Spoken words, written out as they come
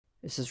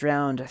This is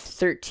round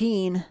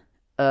 13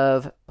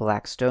 of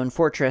Blackstone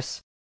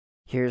Fortress.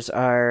 Here's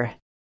our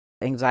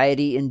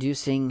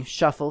anxiety-inducing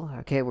shuffle.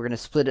 Okay, we're going to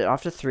split it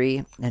off to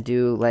 3 and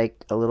do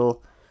like a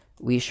little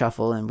wee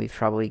shuffle, and we've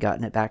probably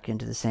gotten it back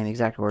into the same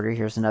exact order.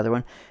 Here's another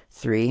one,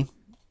 3,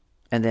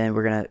 and then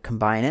we're going to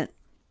combine it.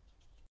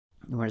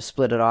 We're going to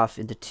split it off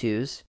into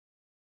 2s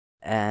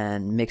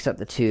and mix up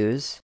the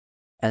 2s,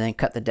 and then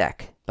cut the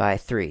deck by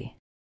 3.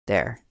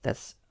 There,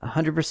 that's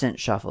 100%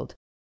 shuffled.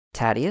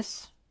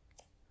 Tadius.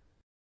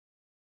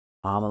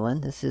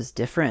 Amelin, this is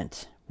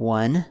different.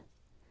 1.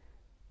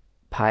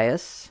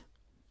 Pius.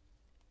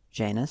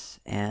 Janus,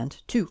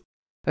 and 2.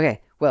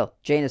 Okay, well,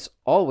 Janus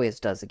always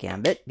does a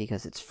gambit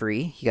because it's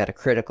free. He got a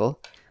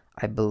critical.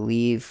 I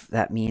believe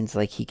that means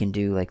like he can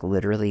do like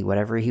literally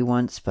whatever he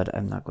wants, but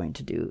I'm not going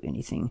to do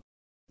anything.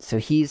 So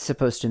he's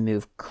supposed to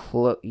move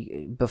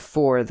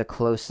before the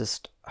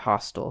closest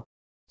hostile.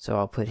 So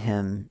I'll put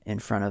him in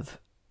front of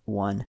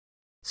 1.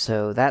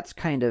 So that's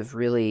kind of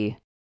really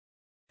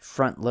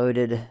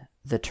front-loaded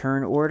the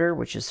turn order,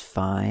 which is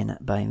fine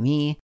by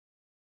me.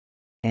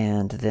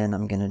 And then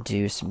I'm going to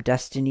do some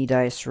destiny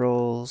dice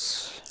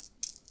rolls.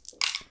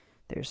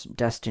 There's some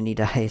destiny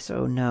dice.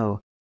 Oh no.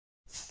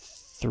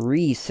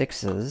 3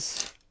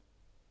 6s,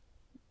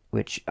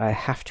 which I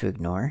have to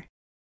ignore.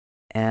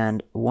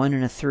 And 1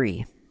 and a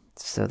 3.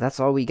 So that's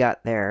all we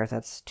got there.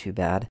 That's too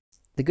bad.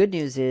 The good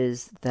news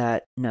is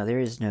that... No, there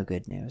is no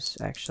good news,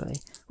 actually.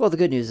 Well, the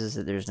good news is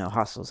that there's no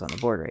hostiles on the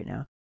board right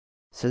now.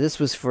 So this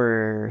was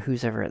for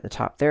who's ever at the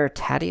top there.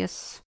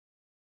 Tadius.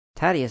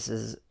 Tadius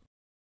is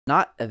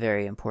not a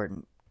very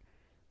important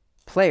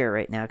player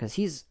right now because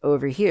he's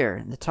over here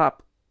in the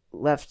top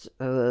left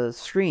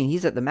screen.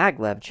 He's at the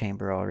maglev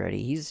chamber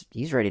already.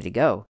 He's ready to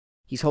go.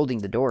 He's holding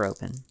the door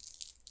open.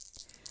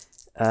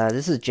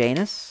 This is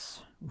Janus.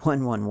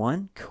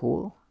 1-1-1.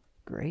 Cool.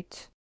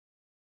 Great.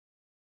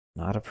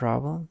 Not a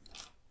problem.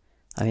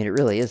 I mean, it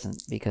really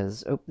isn't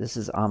because... Oh, this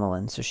is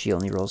Amelin, so she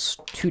only rolls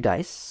 2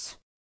 dice.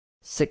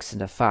 6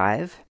 and a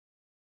 5.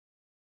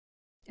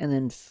 And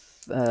then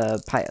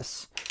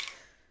Pius.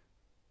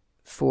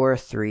 4,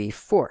 3,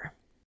 4.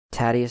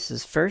 Tadius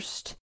is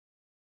first.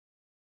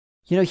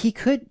 You know, he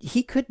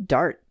could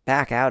dart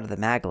back out of the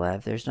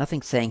maglev. There's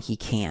nothing saying he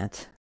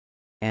can't.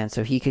 And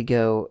so he could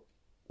go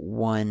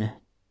 1,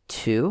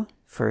 2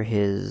 for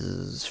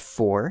his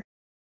 4.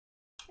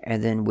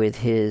 And then with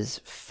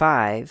his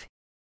 5,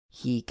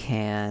 he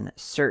can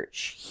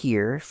search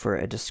here for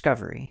a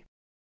discovery.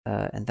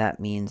 And that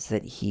means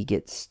that he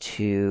gets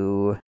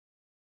to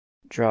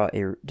draw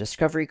a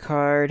discovery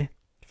card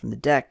from the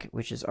deck,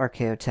 which is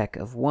Archaeotech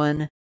of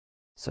 1.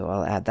 So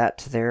I'll add that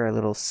to there, a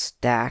little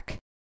stack.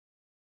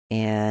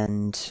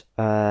 And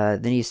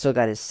then he's still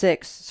got his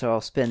 6, so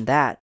I'll spend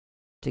that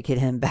to get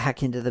him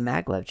back into the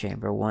maglev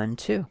chamber. 1,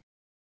 2.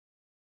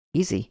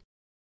 Easy.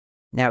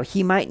 Now,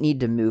 he might need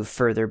to move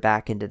further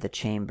back into the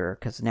chamber,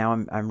 because now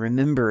I'm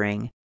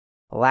remembering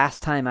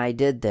last time I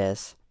did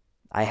this,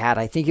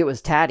 I think it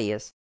was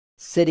Tadius,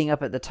 sitting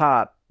up at the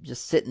top,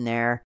 just sitting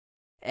there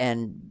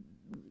and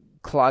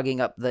clogging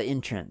up the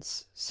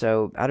entrance.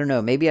 So, I don't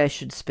know, maybe I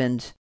should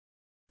spend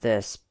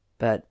this,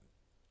 but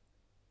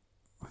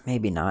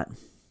maybe not.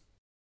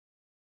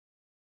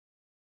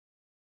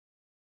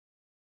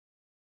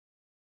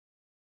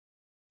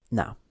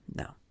 No,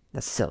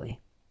 that's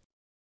silly.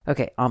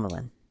 Okay,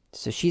 Amelin.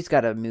 So she's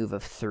got a move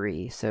of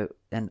 3. So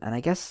and I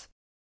guess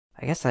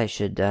I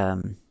should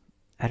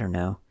I don't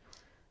know.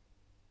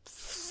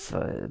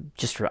 I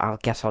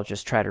guess I'll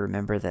just try to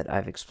remember that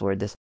I've explored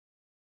this.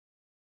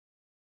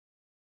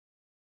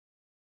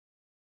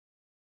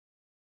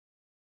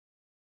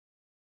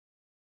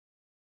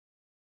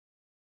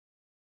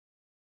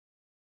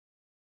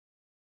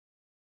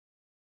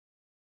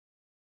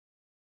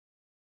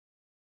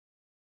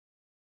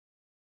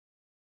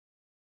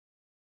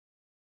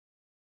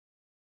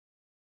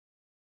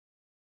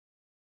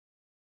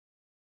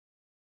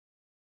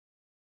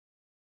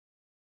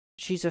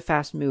 She's a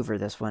fast mover,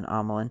 this one,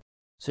 Amelin.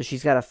 So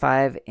she's got a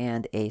 5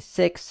 and a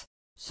 6.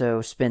 So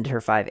spend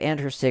her 5 and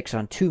her 6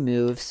 on 2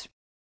 moves.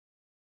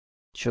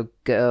 She'll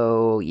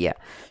go, yeah.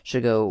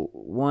 She'll go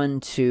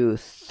 1, 2,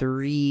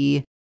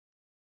 3,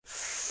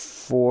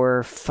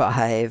 4,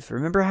 5.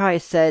 Remember how I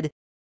said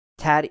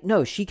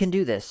no, she can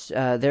do this.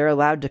 They're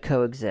allowed to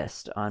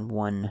coexist on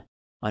one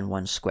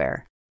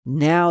square.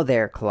 Now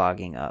they're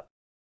clogging up.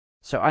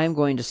 So I'm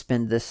going to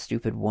spend this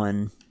stupid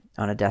 1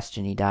 on a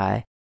destiny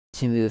die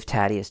to move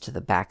Tadius to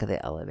the back of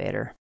the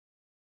elevator.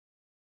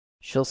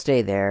 She'll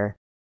stay there.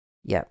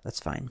 Yeah, that's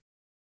fine.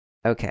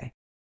 Okay.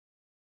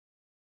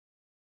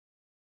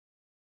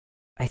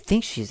 I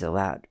think she's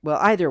allowed. Well,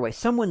 either way,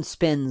 someone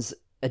spends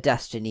a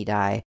destiny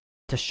die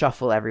to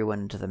shuffle everyone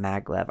into the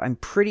maglev. I'm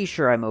pretty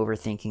sure I'm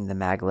overthinking the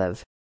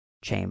maglev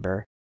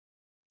chamber,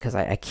 because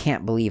I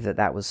can't believe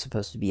that was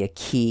supposed to be a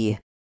key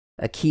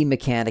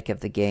mechanic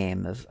of the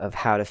game of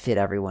how to fit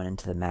everyone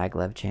into the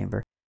maglev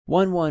chamber.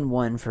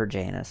 1-1-1 for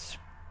Janus.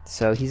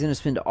 So he's going to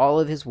spend all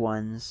of his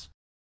 1s.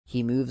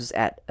 He moves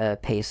at a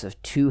pace of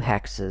 2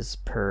 hexes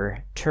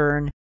per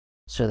turn.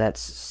 So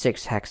that's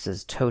 6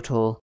 hexes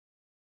total.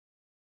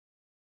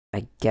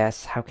 I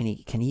guess, how can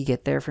he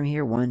get there from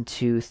here? 1,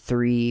 2,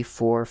 3,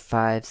 4,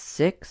 5,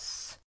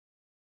 6.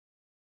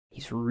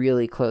 He's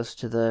really close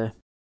to the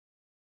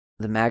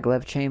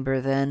maglev chamber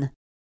then.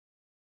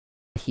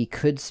 He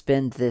could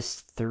spend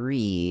this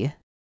 3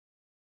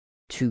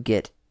 to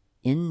get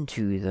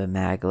into the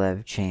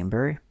maglev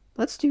chamber.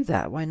 Let's do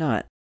that. Why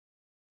not?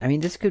 I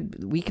mean,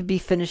 we could be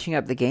finishing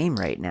up the game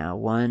right now.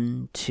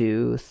 1,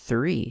 2,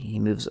 3. He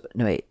moves.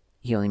 No, wait.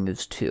 He only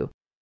moves 2.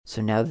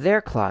 So now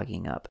they're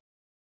clogging up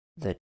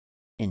the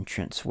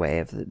entrance way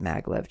of the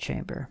maglev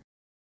chamber.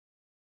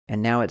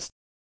 And now it's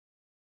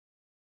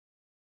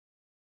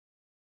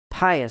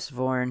Pious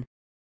Vorn.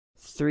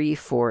 3,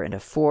 4, and a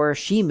 4.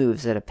 She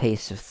moves at a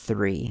pace of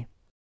 3.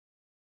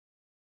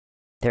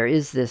 There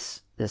is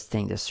this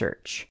thing to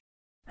search.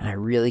 And I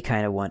really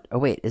kind of want... Oh,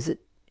 wait. Is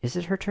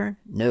it her turn?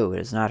 No, it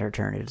is not her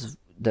turn. It is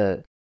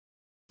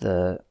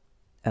the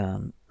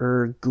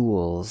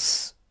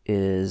ur-ghûls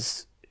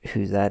is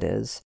who that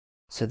is.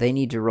 So they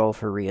need to roll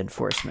for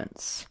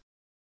reinforcements.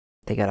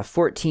 They got a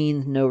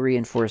 14. No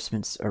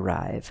reinforcements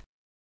arrive.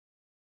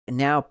 And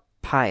now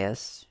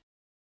Pious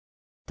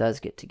does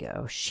get to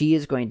go. She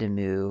is going to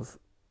move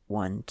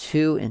 1,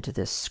 2 into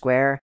this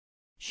square.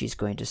 She's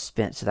going to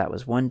spend, so that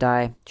was 1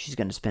 die. She's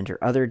going to spend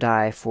her other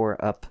die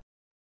 4 up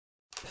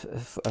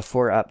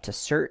to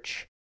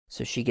search.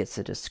 So she gets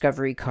a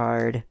discovery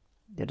card.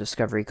 The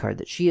discovery card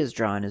that she has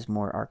drawn is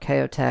more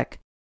Archaeotech.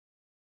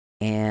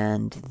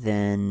 And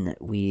then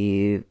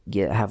we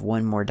have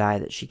 1 more die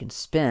that she can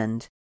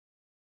spend.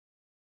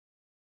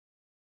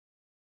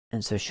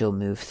 And so she'll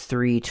move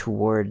 3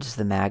 towards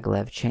the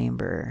maglev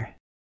chamber.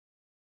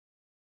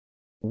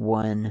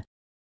 1,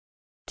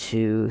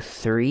 2,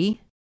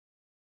 3.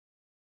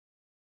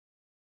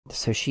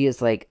 So she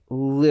is like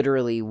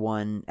literally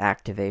 1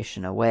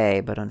 activation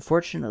away, but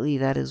unfortunately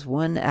that is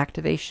 1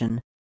 activation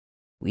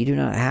we do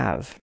not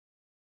have.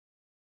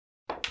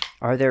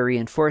 Are there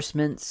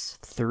reinforcements?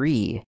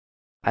 3.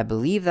 I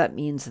believe that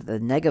means that the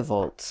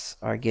negavolts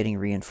are getting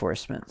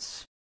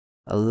reinforcements.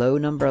 A low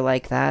number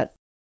like that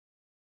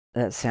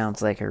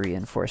sounds like a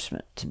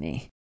reinforcement to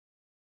me.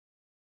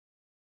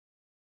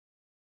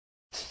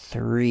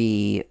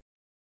 3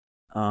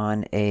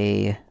 on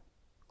a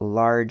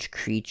large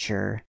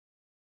creature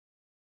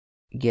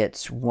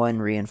gets 1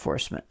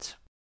 reinforcement.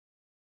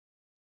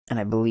 And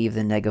I believe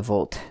the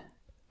negavolt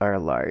are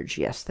large.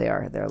 Yes, they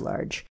are. They're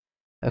large.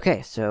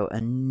 Okay, so a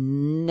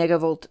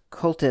negavolt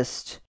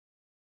cultist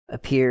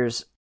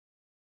appears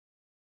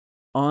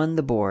on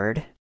the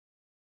board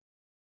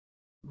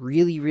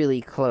really,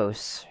 really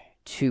close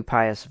to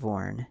Pious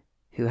Vorn,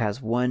 who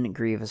has 1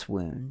 grievous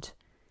wound.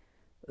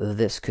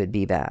 This could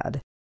be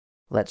bad.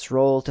 Let's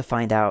roll to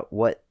find out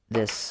what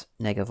this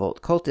negavolt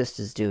cultist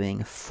is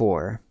doing.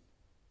 4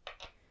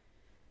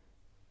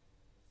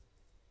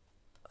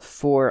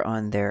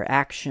 on their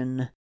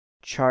action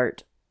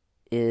chart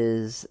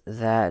is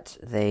that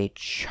they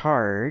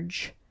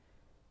charge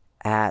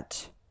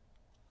at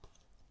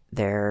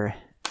their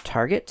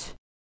target.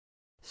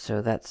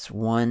 So that's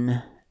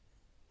 1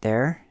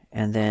 there.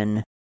 And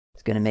then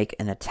it's going to make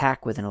an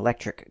attack with an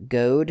electric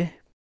goad.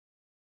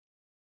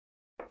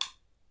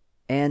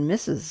 And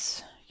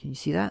misses. Can you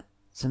see that?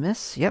 It's a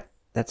miss? Yep,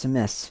 that's a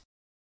miss.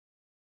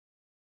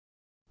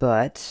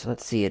 But,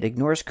 let's see, it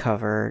ignores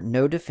cover,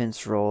 no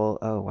defense roll.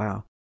 Oh,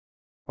 wow.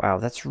 Wow,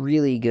 that's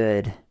really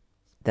good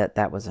that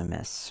that was a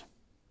miss.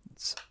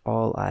 That's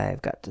all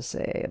I've got to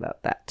say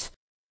about that.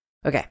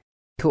 Okay,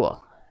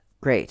 cool.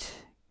 Great.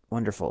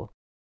 Wonderful.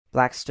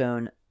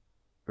 Blackstone,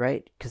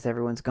 right? Because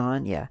everyone's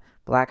gone? Yeah.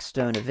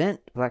 Blackstone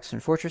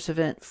Fortress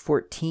event,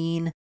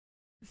 14.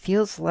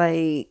 Feels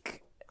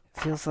like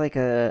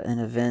an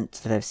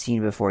event that I've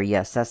seen before.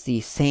 Yes, that's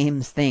the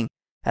same thing.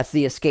 That's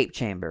the escape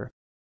chamber.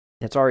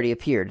 It's already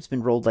appeared. It's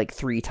been rolled like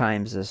 3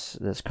 times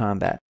this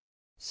combat.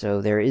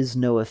 So there is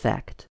no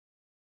effect.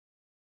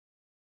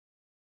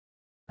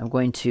 I'm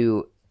going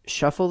to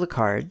shuffle the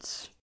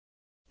cards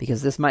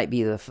because this might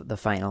be the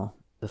final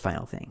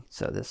thing.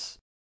 So this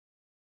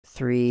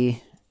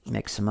 3,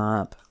 mix them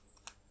up.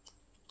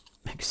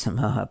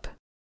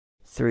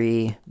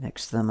 3,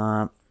 mix them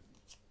up.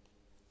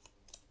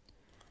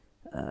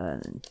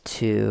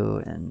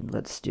 2, and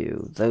let's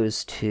do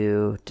those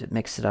 2 to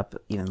mix it up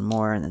even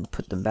more, and then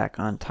put them back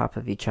on top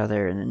of each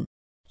other, and then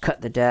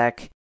cut the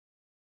deck.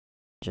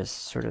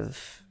 Just sort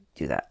of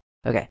do that.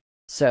 Okay,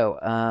 so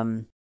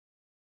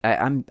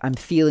I'm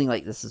feeling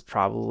like this is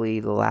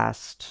probably the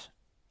last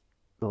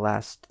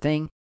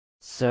thing.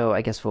 So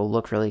I guess we'll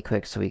look really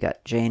quick. So we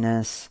got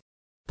Janus,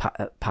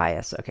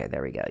 Pious. Okay,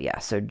 there we go. Yeah.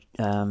 So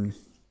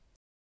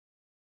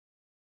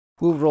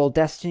we'll roll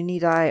Destiny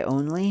die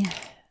only.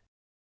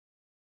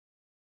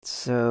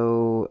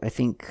 So I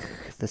think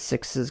the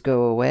 6s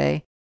go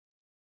away.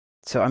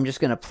 So I'm just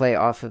going to play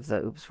off of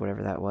the... Oops,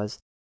 whatever that was.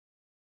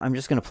 I'm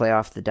just going to play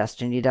off the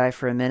Destiny die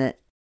for a minute.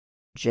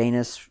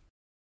 Janus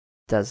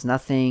does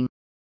nothing.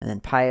 And then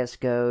Pious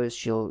goes.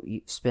 She'll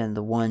spend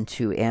the 1,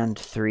 2, and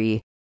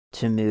 3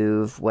 to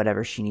move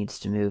whatever she needs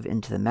to move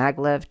into the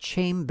maglev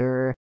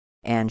chamber.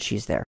 And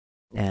she's there.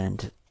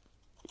 And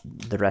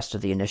the rest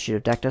of the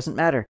initiative deck doesn't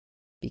matter,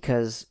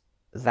 because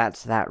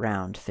that's that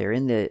round. They're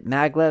in the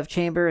maglev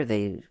chamber,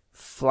 they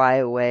fly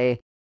away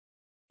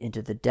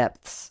into the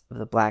depths of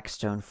the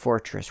Blackstone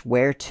Fortress.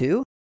 Where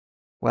to?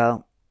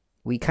 Well,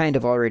 we kind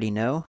of already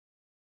know,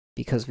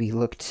 because we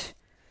looked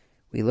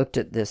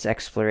at this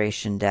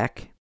exploration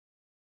deck,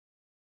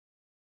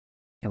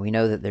 and we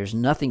know that there's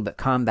nothing but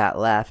combat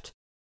left.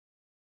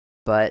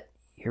 But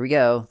here we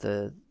go,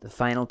 the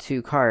final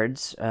two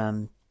cards,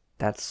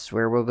 that's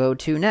where we'll go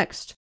to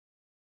next.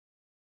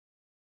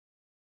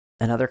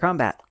 Another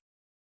combat.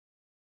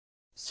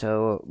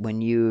 So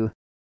when you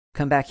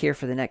come back here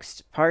for the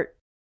next part,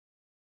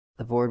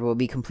 the board will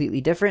be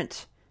completely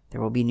different. There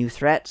will be new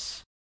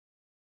threats,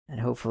 and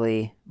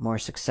hopefully more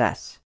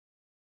success.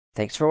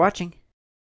 Thanks for watching.